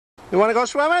You want to go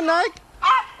swimming, Nike?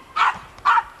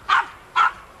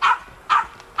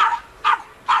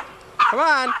 Come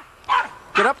on.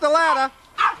 Get up the ladder.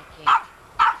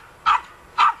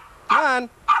 Come on.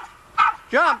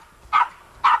 Jump.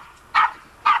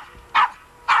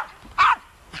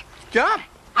 Jump.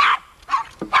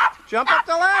 Jump up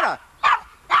the ladder.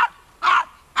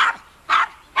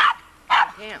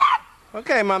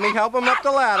 Okay, Mommy, help him up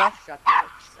the ladder.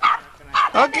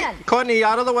 Okay, Courtney,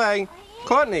 out of the way.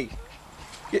 Courtney.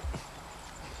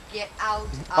 Get out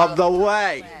of the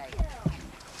way.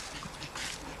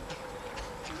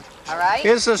 All right?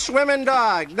 Here's the swimming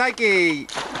dog, Nike.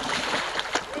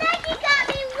 Nike got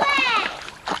me wet.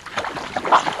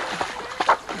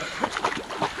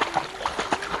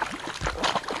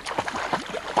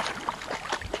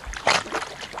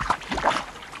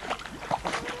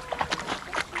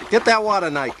 Get that water,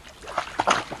 Nike.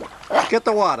 Get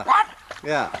the water.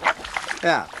 Yeah.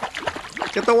 Yeah.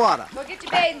 Get the water. Go get your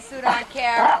bathing suit on,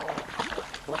 Carol.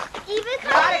 Even You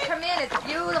gotta come in, it's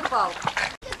beautiful.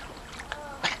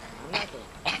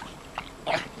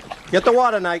 Get the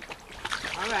water, Nike.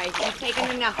 All right, you've taken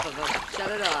enough of it.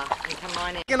 Shut it off and come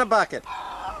on in. In a bucket.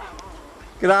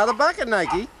 Get out of the bucket,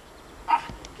 Nike. Come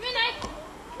here, Nike.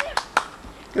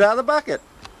 Get out of the bucket.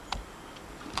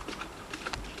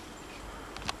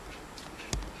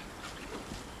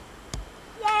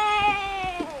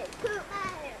 Yay! Poop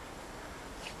matter.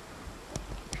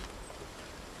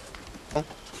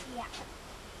 Yeah.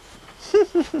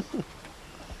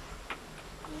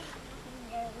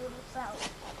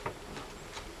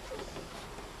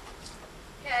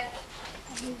 Okay.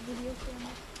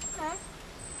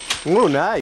 Ooh, nice.